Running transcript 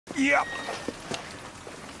Yep.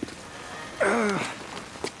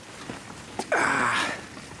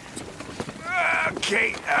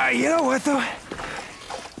 Okay, you know what, though?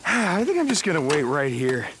 I think I'm just gonna wait right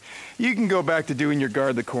here. You can go back to doing your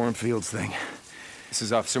guard the cornfields thing. This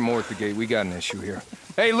is Officer Moore at the gate. We got an issue here.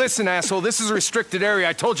 Hey, listen, asshole. This is a restricted area.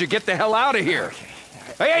 I told you, get the hell out of here.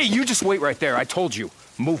 Okay. Hey, you just wait right there. I told you.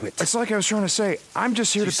 Move it. It's like I was trying to say. I'm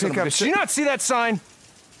just here to pick up... Did you not see that sign?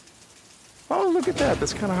 Oh, look at that.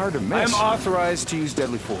 That's kind of hard to miss. I'm authorized to use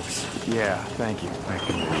deadly force. Yeah, thank you. Thank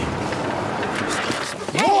you.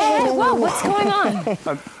 Hey, whoa, what's going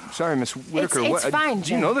on? Sorry, Miss Whitaker. It's fine,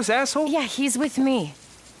 do you know this asshole? Yeah, he's with me.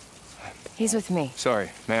 He's with me. Sorry,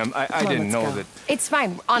 ma'am. I didn't know that... It's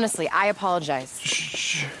fine. Honestly, I apologize.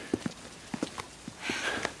 Shh.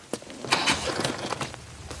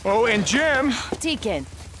 Oh, and Jim... Deacon.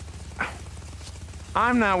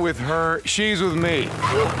 I'm not with her. She's with me.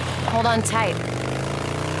 Hold on tight.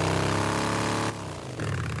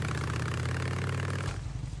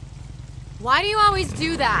 Why do you always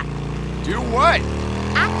do that? Do what?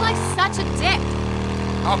 Act like such a dick.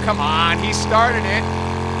 Oh, come on. He started it.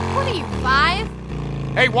 What are you, 5?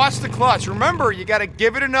 Hey, watch the clutch. Remember, you gotta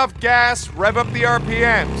give it enough gas, rev up the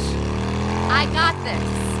RPMs. I got this.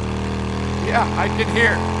 Yeah, I can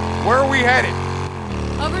hear. Where are we headed?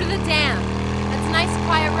 Over to the dam. That's a nice,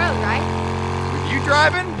 quiet road, right? With you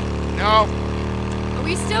driving? No. Are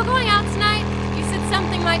we still going out tonight? You said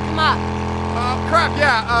something might come up. Crap,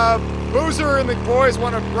 yeah. Boozer and the boys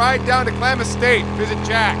want to ride down to Klamath State, visit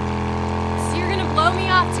Jack. So you're gonna blow me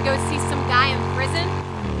off to go see some guy in prison?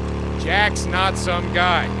 Jack's not some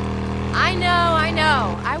guy. I know.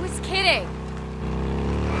 I was kidding.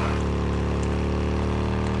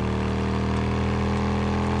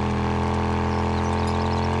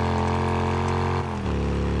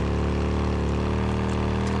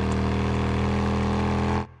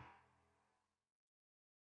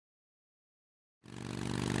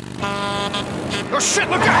 Oh, shit,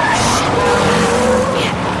 look out!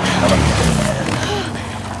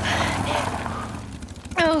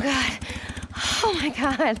 Oh, God. Oh, my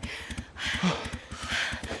God.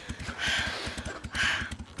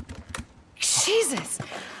 Jesus.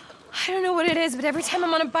 I don't know what it is, but every time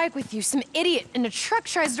I'm on a bike with you, some idiot in a truck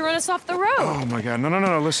tries to run us off the road. Oh, my God.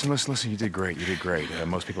 No. Listen. You did great.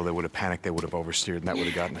 Most people, they would have panicked, they would have oversteered, and that would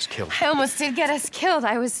have gotten us killed. I almost did get us killed.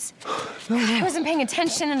 I wasn't paying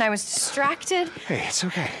attention, and I was distracted. Hey, it's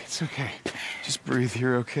okay. Just breathe.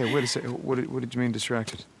 You're okay. Wait a second. What did you mean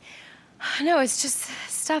distracted? No, it's just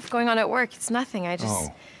stuff going on at work. It's nothing. I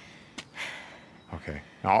just... Oh. Okay.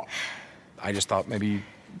 No, I just thought maybe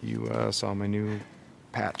you saw my new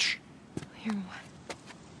patch. Your what?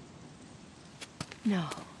 No.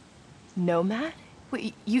 Nomad?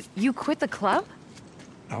 Wait, you quit the club?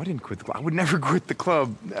 No, I didn't quit the club. I would never quit the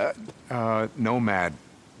club. Nomad,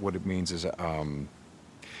 what it means is,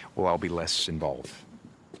 well, I'll be less involved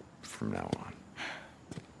from now on.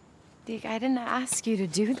 Deke, I didn't ask you to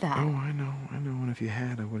do that. Oh, I know. And if you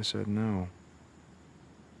had, I would have said no.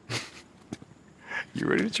 You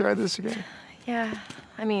ready to try this again? Yeah.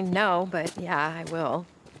 I mean, no, but yeah, I will.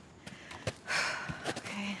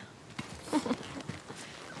 Okay.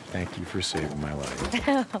 Thank you for saving my life.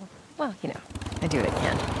 Well, you know, I do what I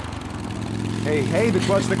can. Hey, the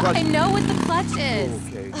clutch. I know what the clutch is.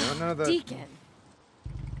 Okay, no, Deacon.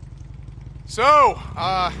 So,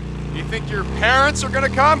 you think your parents are gonna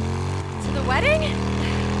come? To the wedding?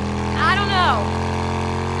 I don't know.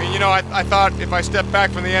 I mean, you know, I thought if I step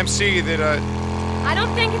back from the MC that, I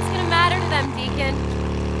don't think it's gonna matter to them, Deacon.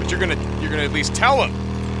 but you're gonna at least tell them.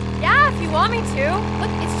 Yeah, if you want me to.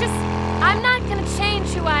 Look, it's just, I'm not gonna change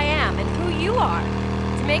who I am and who you are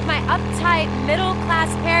to make my uptight, middle-class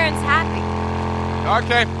parents happy.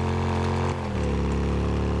 Okay.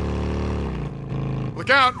 Look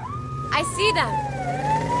out. I see them.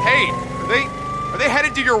 Hey, are they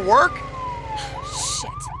headed to your work?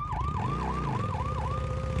 Shit.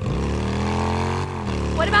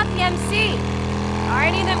 What about the MC? Are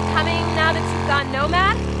any of them coming now that you've gone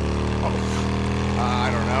nomad?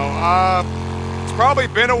 I don't know. It's probably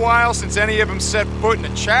been a while since any of them set foot in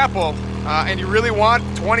a chapel. And you really want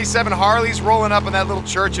 27 Harleys rolling up in that little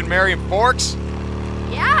church in Marion Forks?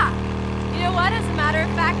 Yeah. You know what? As a matter of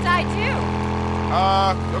fact, I do.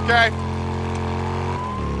 Okay.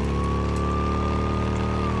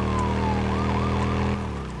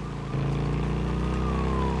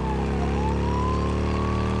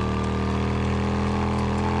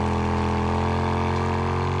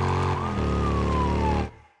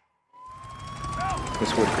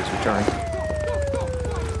 Miss Whitaker's returning.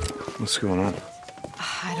 What's going on?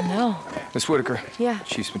 I don't know. Miss Whitaker. Yeah?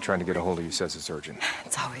 Chief's been trying to get a hold of you, says it's urgent.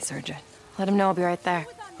 It's always urgent. Let him know I'll be right there.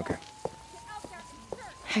 Okay.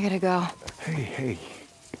 I gotta go. Hey.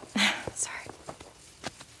 Sorry.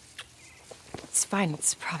 It's fine.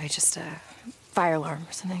 It's probably just a fire alarm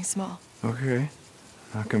or something small. Okay.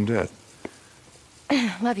 Knock him dead.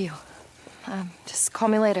 Love you. Just call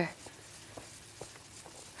me later.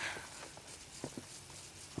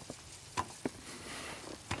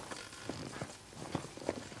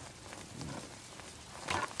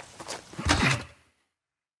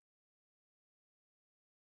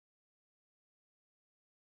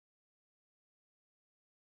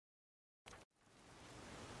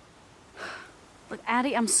 Look,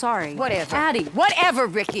 Addie, I'm sorry. Whatever. Addie. Whatever,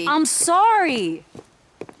 Ricky. I'm sorry.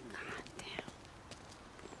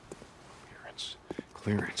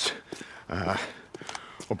 Clearance.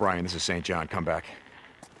 O'Brien, this is St. John. Come back.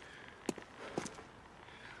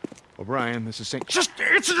 O'Brien, this is St. Just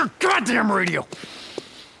answer your goddamn radio!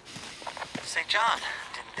 St. John,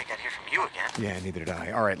 didn't think I'd hear from you again. Yeah, neither did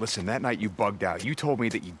I. All right, listen, that night you bugged out. You told me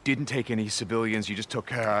that you didn't take any civilians. You just took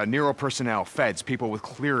NERO personnel, feds, people with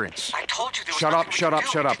clearance. I told you there was Shut nothing up, we shut could up, do.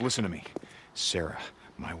 shut up. Listen to me. Sarah,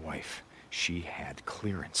 my wife, she had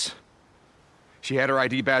clearance. She had her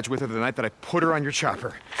ID badge with her the night that I put her on your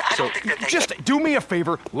chopper. I don't think that they... Just do me a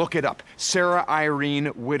favor, look it up. Sarah Irene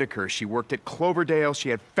Whitaker. She worked at Cloverdale. She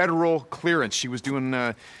had federal clearance. She was doing,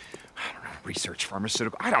 I don't know, research,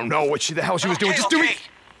 pharmaceutical. I don't know what the hell she was doing. Just do me...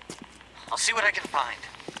 I'll see what I can find.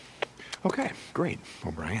 Okay, great.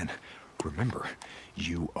 O'Brien, remember,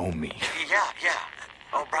 you owe me. Yeah.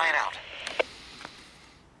 O'Brien out.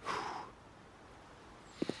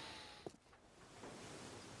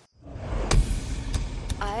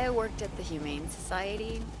 I worked at the Humane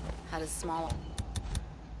Society, had a small...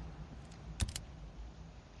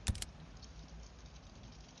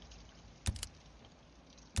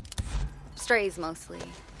 Strays mostly.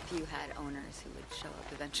 Few had owners who would show up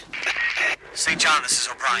eventually. St. John, this is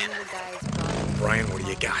O'Brien. One of the guys brought Brian, what do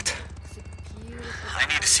you got? It's a beautiful I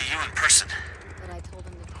need to see you in person. but I told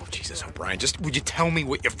him to Oh, Jesus, O'Brien, just would you tell me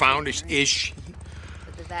what you found? Is she...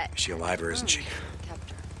 But the vet... Is she alive or isn't she? Kept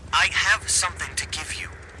her. I have something to give you.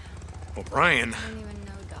 O'Brien. I don't even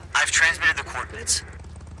know, Doc. I've transmitted the coordinates.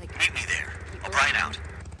 Like, Meet me there. O'Brien out.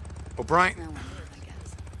 O'Brien. no one did, I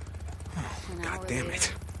guess. Oh, An God hour damn later,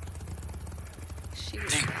 it. She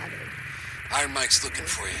was Deke. shattered. Iron Mike's looking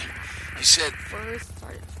for you. He said... First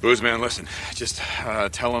started... Booze man, listen. Just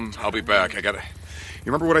tell him I'll be back. I gotta... You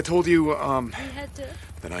remember what I told you, We had to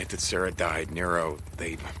the night that Sarah died, NERO,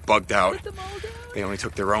 they bugged out. put them all down. They only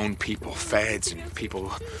took their own people, feds, and people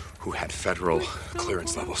who had federal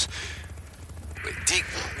clearance levels. Wait, Deke,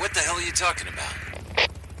 what the hell are you talking about?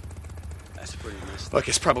 That's pretty messed up. Look,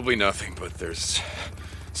 it's probably nothing, but there's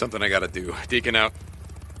something I gotta do. Deacon out.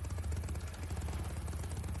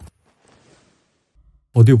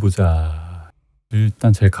 어디 보자.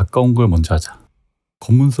 일단 제일 가까운 걸 먼저 하자.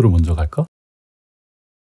 검문소로 먼저 갈까?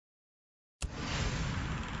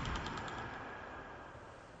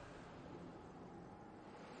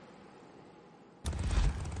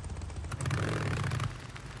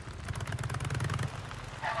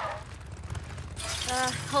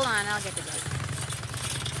 Hold on, I'll get the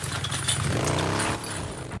date.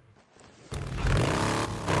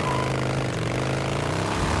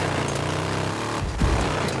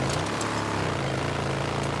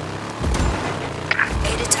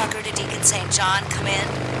 Ada Tucker to Deacon St. John, come in.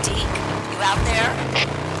 Deke, you out there?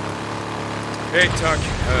 Hey, Tuck,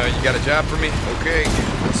 you got a job for me? Okay,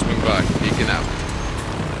 I'll swing by. Deacon out.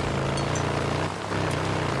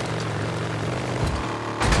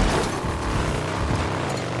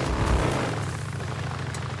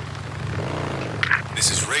 This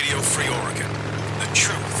is Radio Free Oregon. The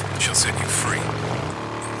truth shall set you free.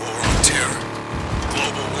 The war on terror.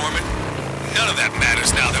 Global warming. None of that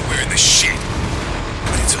matters now that we're in the shit.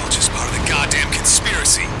 But it's all just part of the goddamn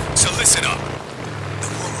conspiracy. So listen up. The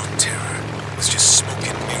war on terror was just smoke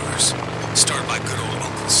and mirrors. Started by good old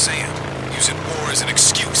Uncle Sam, using war as an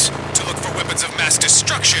excuse to look for weapons of mass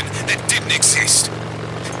destruction that didn't exist.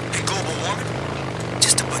 And global warming?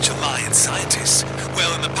 Just a bunch of lying scientists,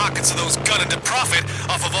 well in the pockets of those gunning to profit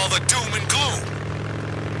off of all the doom and gloom.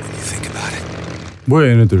 When you think about it, 뭐야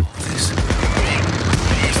얘네들. this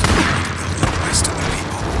the rest of the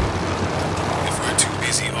people. If we're too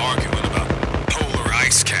busy arguing about polar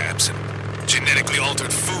ice caps and genetically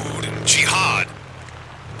altered food and jihad,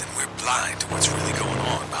 then we're blind to what's really going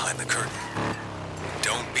on behind the curtain.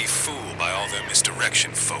 Don't be fooled by all their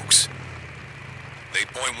misdirection, folks. They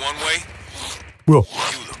point one way, 뭐야?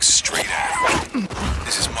 you look straight at it.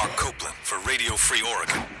 This is Mark Copeland for Radio Free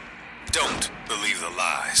Oregon. Don't believe the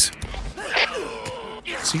lies.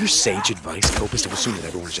 So your sage advice, Cope, is to assume that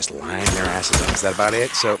everyone's just lying their asses off. Is that about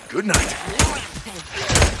it? So, good night.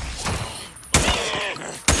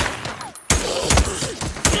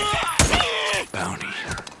 Bounty.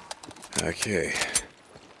 Okay.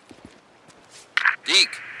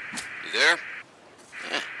 Deke, you there?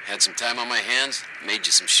 Had some time on my hands, made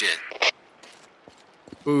you some shit.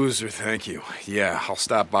 Boozer, thank you. Yeah, I'll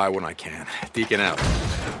stop by when I can. Deacon out.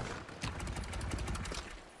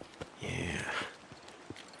 Yeah.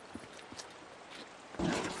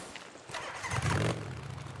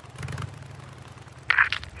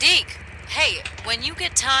 Deke, hey, when you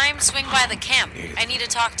get time, swing by the camp. I need to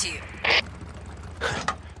talk to you.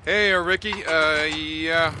 Hey, Ricky.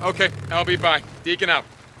 Yeah, okay. I'll be by. Deacon out.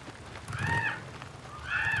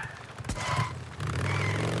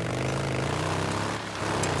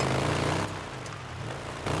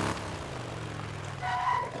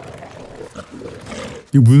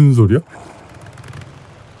 이게 무슨 소리야?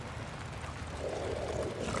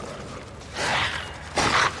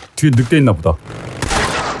 뒤에 늑대 있나 보다.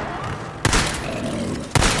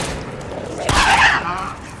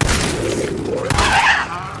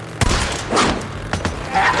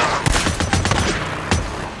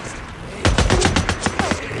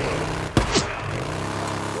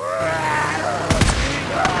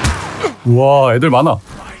 우와, 애들 많아.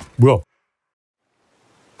 뭐야?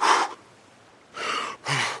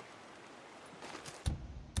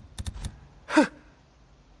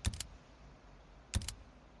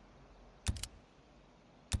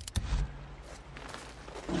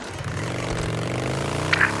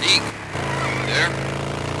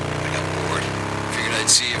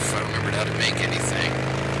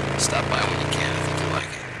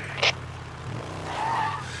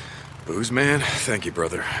 Man, thank you,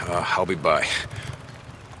 brother. I'll be by.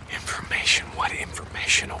 Information? What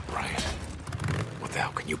information, O'Brien? What the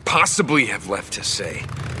hell can you possibly have left to say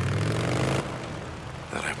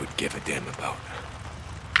that I would give a damn about?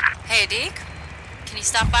 Hey, Deke, can you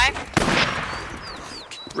stop by?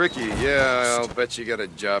 Ricky, yeah, I'll bet you got a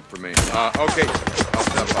job for me. Okay, I'll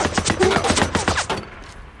stop by. Keep it up.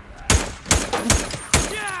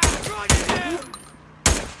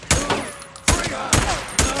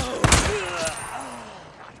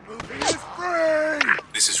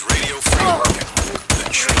 This is Radio Free Oregon. The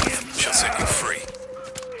truth shall set you free.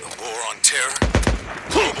 The war on terror,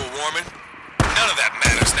 global warming, none of that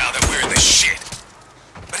matters now that we're in the shit.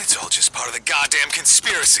 But it's all just part of the goddamn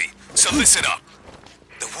conspiracy. So listen up.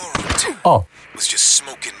 The war on terror was just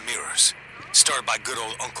smoke and mirrors. Started by good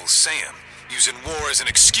old Uncle Sam, using war as an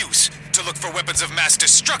excuse to look for weapons of mass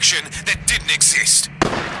destruction that didn't exist.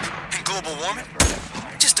 And global warming?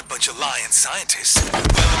 Just a bunch of lying scientists well in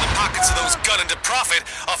the pockets of those gunning to profit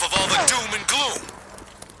off of all the doom and gloom.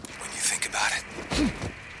 When you think about it,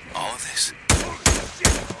 all of this,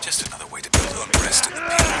 just another way to build unrest in the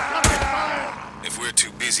people. If we're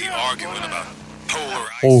too busy arguing about polar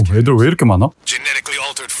ice 애들 왜 이렇게 많아? genetically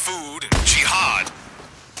altered food and jihad,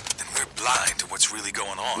 then we're blind to what's really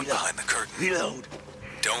going on behind the curtain.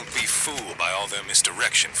 Don't be fooled by all their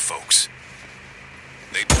misdirection, folks.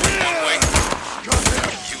 They point one way,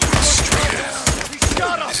 you look straight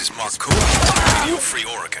ahead. This is Mark Cole, Radio Free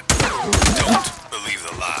Oregon. Don't believe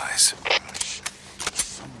the lies.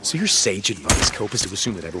 So your sage advice, Cope, is to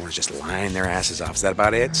assume that everyone's just lying their asses off. Is that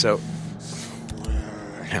about it? So...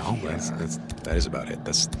 No, that is about it.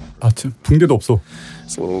 That's... 지금 붕대도 없어.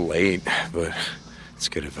 It's a little late, but it's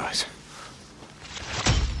good advice.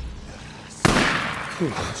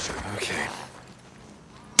 Okay.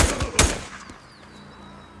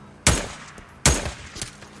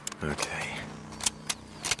 Okay.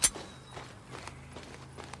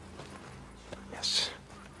 Yes.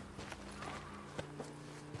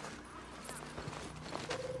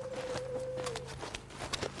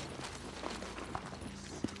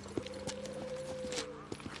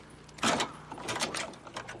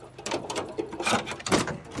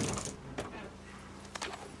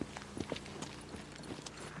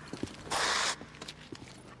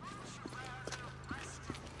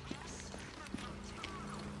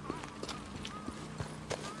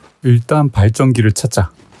 일단 발전기를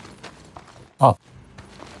찾자.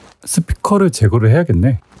 스피커를 제거를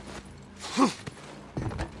해야겠네.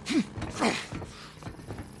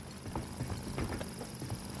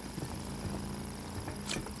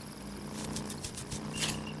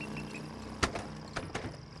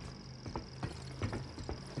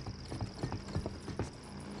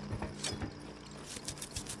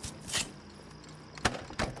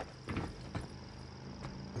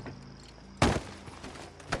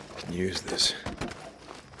 Use this.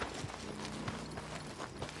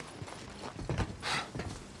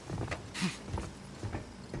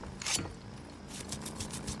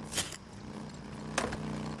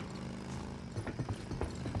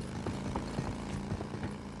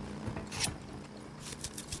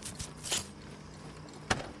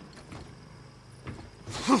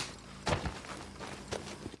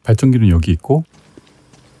 발전기는 여기 있고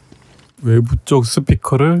외부 쪽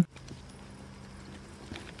스피커를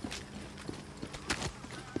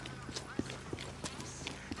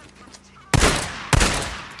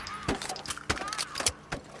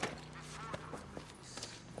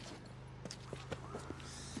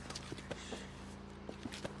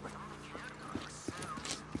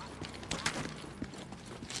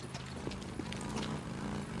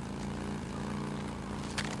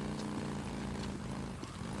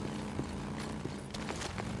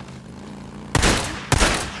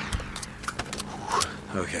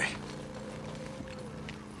Okay.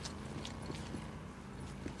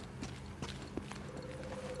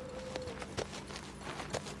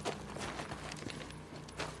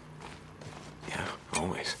 Yeah,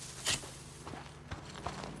 always.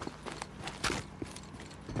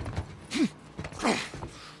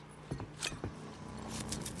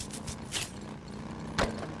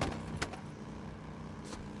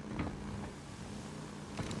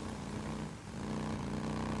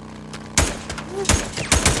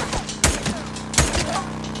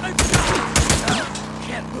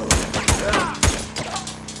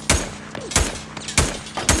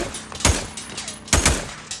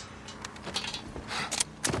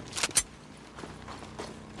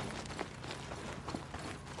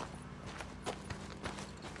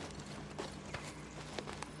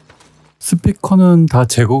 스피커는 다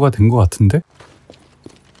제거가 된 것 같은데?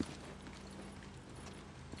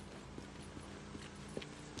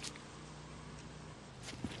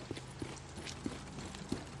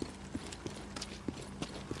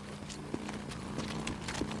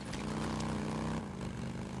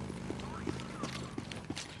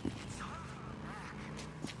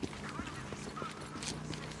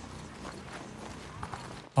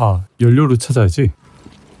 아, 연료를 찾아야지.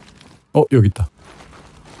 여기 있다.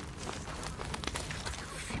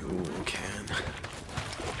 Fuel can.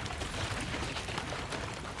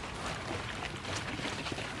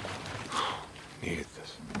 Needed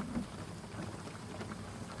this.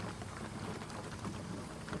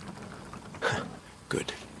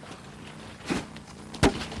 Good.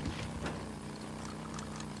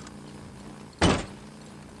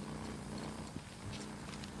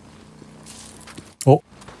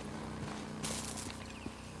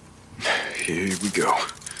 Here we go.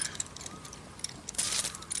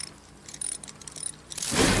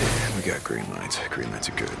 And we got green lights. Green lights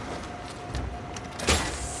are good.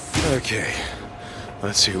 Okay,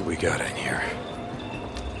 let's see what we got in here.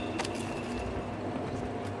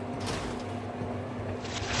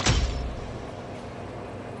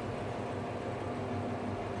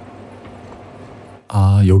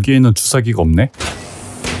 아, 여기에는 주사기가 없네?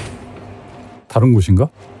 다른 곳인가?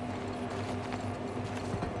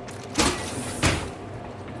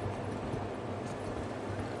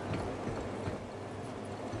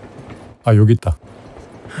 아, 여기 있다.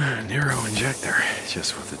 NERO injector,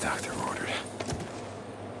 just what the doctor ordered.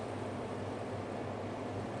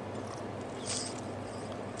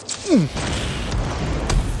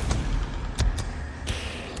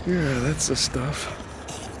 Yeah, that's the stuff.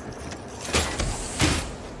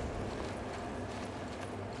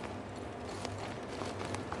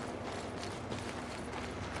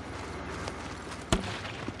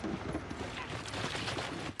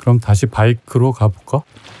 그럼 다시 바이크로 가볼까?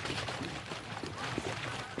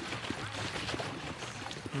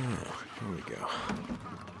 Here we go.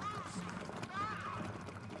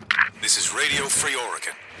 This is Radio Free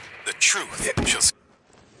Oregon. The truth shall set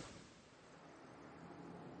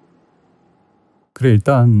그래,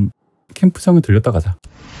 일단 캠프장을 들렸다 가자.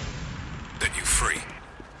 you free.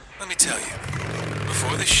 Let me tell you,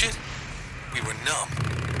 before this shit, we were numb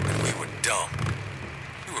and we were dumb.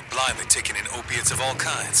 We were blindly taking in opiates of all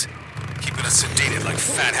kinds, keeping us sedated like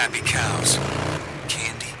fat, happy cows.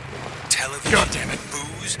 Candy, television, God damn it.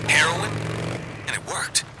 booze, heroin, and it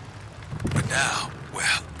worked. But now,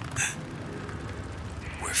 well,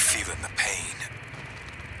 we're feeling the pain.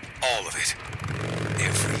 All of it.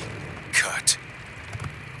 Every cut.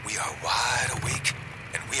 We are wide awake,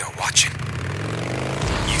 and we are watching.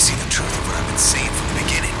 You see the truth of what I've been saying from the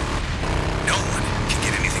beginning. No one can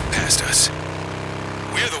get anything past us.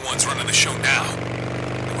 We're the ones running the show now,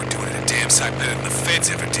 and we're doing it a damn sight better than the feds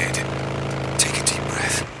ever did. Take a deep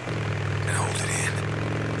breath and hold it in.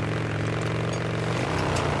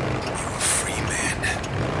 You're a free man.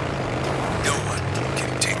 No one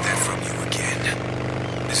can take that from you again.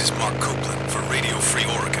 This is Mark Copeland for Radio Free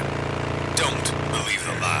Oregon. Don't believe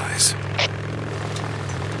the lies.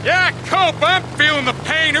 Yeah, Cope, I'm feeling the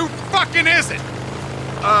pain. Who fucking is it?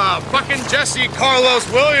 Fucking Jesse Carlos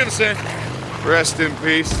Williamson. Rest in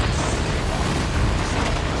peace.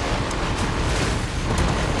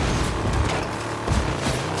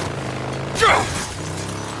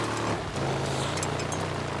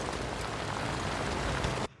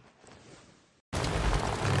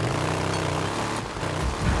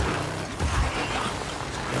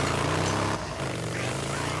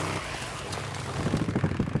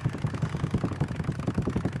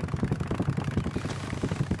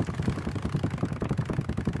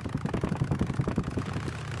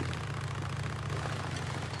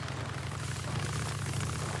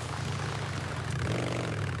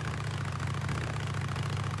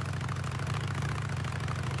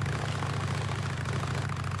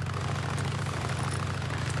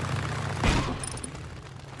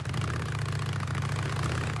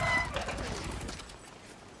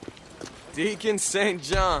 Deacon St.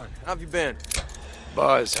 John, how have you been?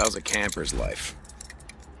 Buzz, how's a camper's life?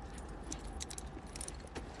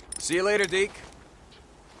 See you later, Deke.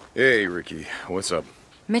 Hey, Ricky, what's up?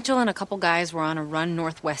 Mitchell and a couple guys were on a run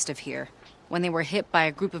northwest of here when they were hit by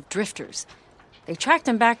a group of drifters. They tracked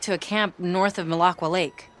them back to a camp north of Malacqua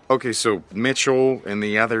Lake. Okay, so Mitchell and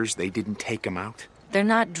the others, they didn't take him out? They're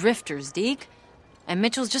not drifters, Deke. And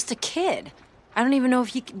Mitchell's just a kid. I don't even know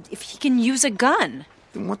if he can use a gun.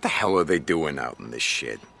 Then what the hell are they doing out in this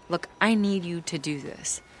shit? Look, I need you to do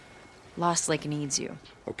this. Lost Lake needs you.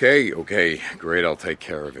 Okay, great, I'll take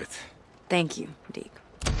care of it. Thank you, Deke.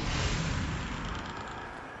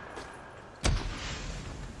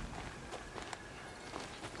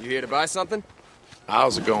 You here to buy something?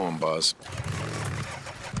 How's it going, Buzz?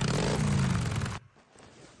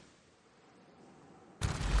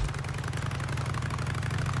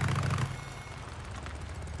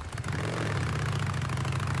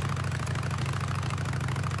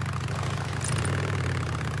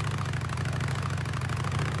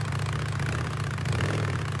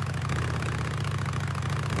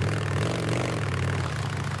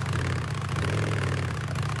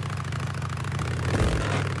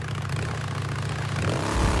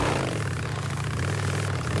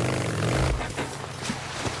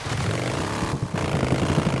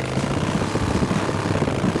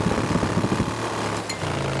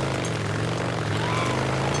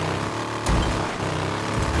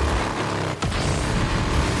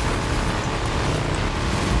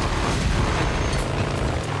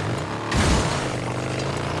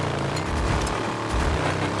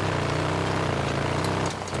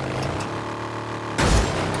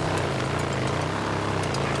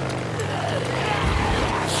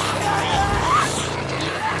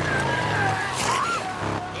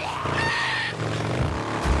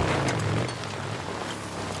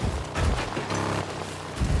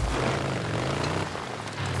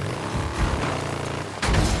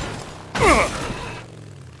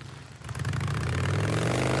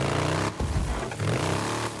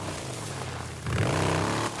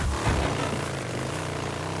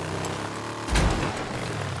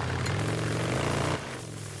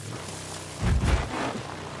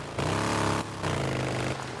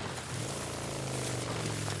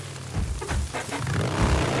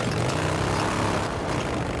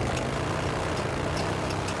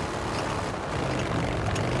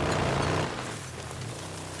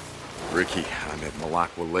 Ricky, I'm at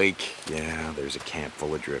Malacqua Lake. Yeah, there's a camp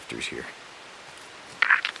full of drifters here.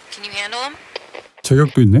 Can you handle him?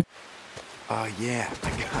 저격도 있네. Yeah, I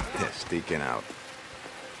got this. Deacon out.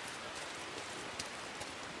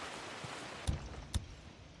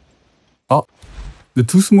 아, 내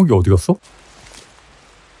투스모기 어디 갔어?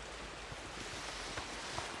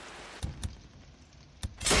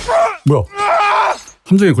 뭐야?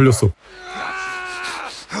 함정에 걸렸어.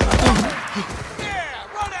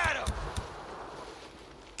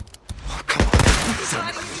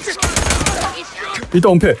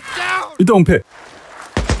 일단 은폐. 일단 은폐.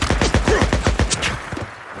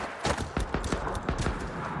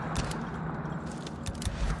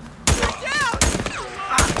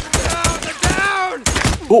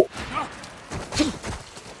 오.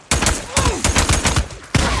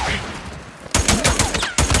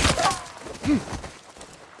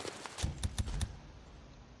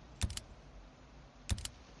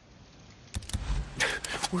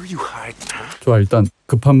 Where are you hiding, huh? 좋아, 일단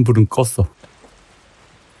급한 불은 껐어.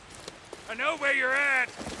 I know where you're at.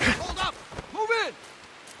 Hold up. Move in.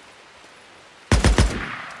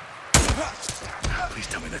 Please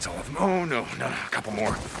tell me that's all of them. Oh, no, a couple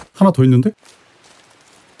more. 하나 더 있는데?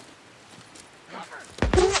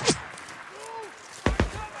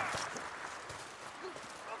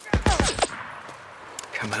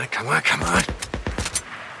 Come on.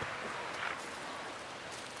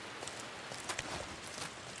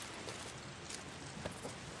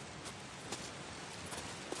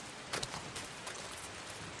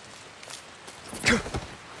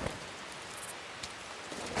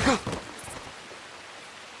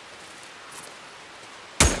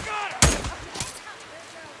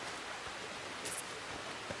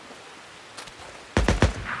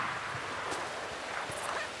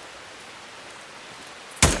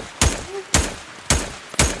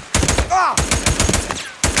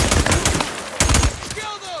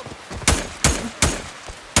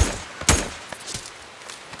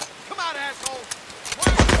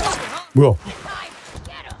 뭐야?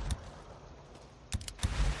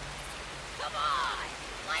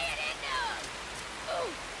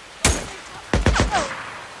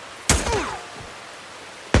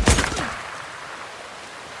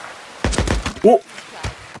 오!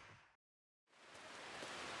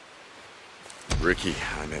 Ricky,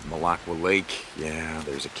 I'm at Malacca Lake. Yeah,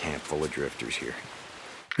 there's a camp full of drifters here.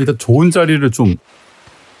 일단 좋은 자리를 좀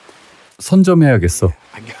선점해야겠어.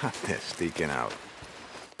 I got this, sneaking out.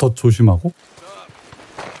 더 조심하고.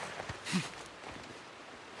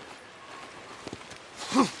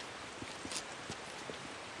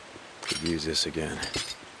 Could use this again.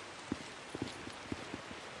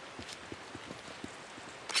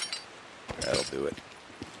 That'll do it.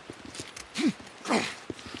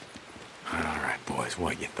 All right, boys.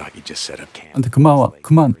 What, you thought you just set up camp? 안돼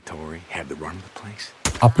그만. Had to run the place?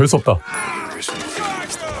 아 별 수 없다.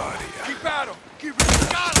 Keep at him! Keep it!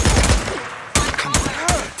 Got him! Come on,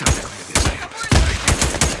 time to clear this camp.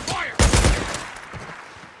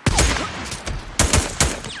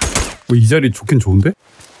 이 자리 좋긴 좋은데?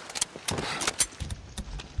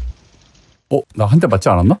 나 한 대 맞지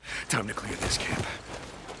않았나? Time to clear this camp.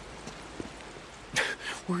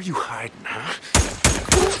 Where are you hiding, huh?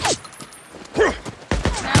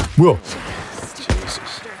 뭐야?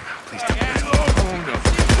 Jesus. Please take this.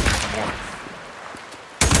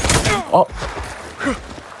 Oh, no.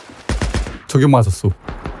 저격 맞았어.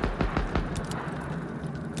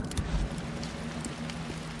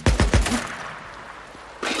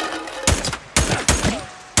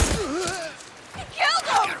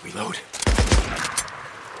 Gotta reload.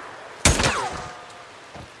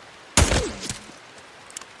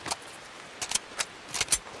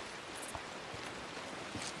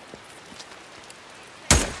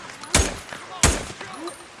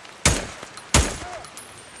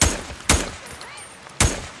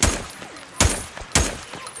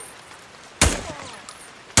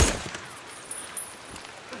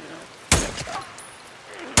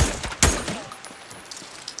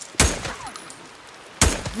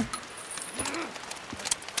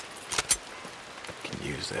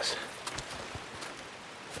 Use this.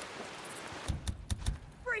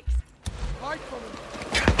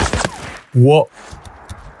 우와.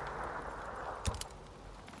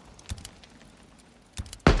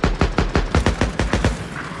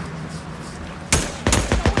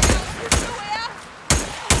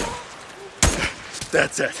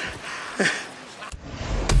 That's it.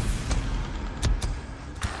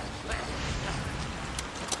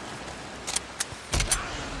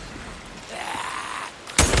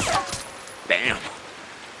 Damn.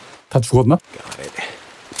 다 죽었나? Got it.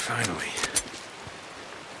 Finally.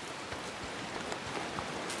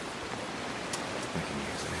 I can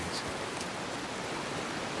use these.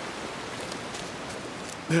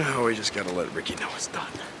 Now we just gotta let Ricky know it's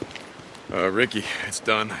done. Ricky, it's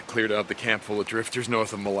done. I cleared out the camp full of drifters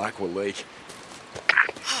north of Malacca Lake.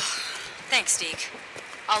 Thanks, Deke.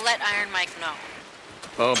 I'll let Iron Mike know.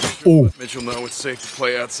 Oh, let Mitchell know it's safe to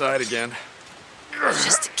play outside again. It's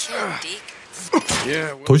just a kid, Deke.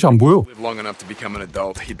 Yeah, well, 덧이 안 보여. lived long enough to become an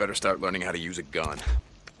adult. He'd better start learning how to use a gun.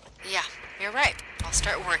 Yeah, you're right. I'll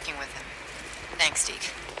start working with him. Thanks,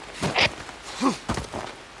 Deke.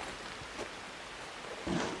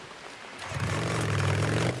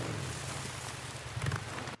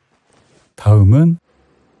 다음은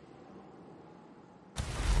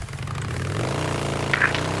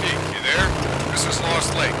Deke, you there? This is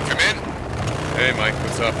Lost Lake. Come in. Hey, Mike,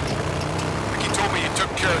 what's up? Ricky told me you took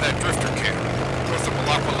care of that drifter camp. North of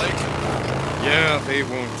Malacca Lake. Yeah, they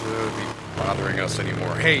won't be bothering us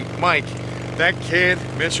anymore. Hey, Mike, that kid,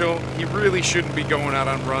 Mitchell, he really shouldn't be going out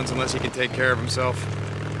on runs unless he can take care of himself.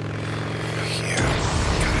 Yeah.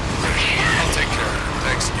 I'll take care of him.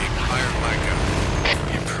 Thanks, Deke. Iron Mike out.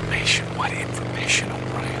 Information? What information,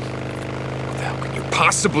 O'Brien? What the hell can you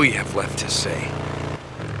possibly have left to say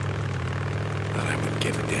that I would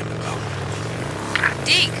give a damn about?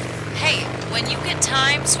 Deke, hey, when you get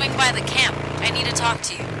time, swing by the camp. I need to talk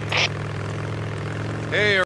to you. Hey,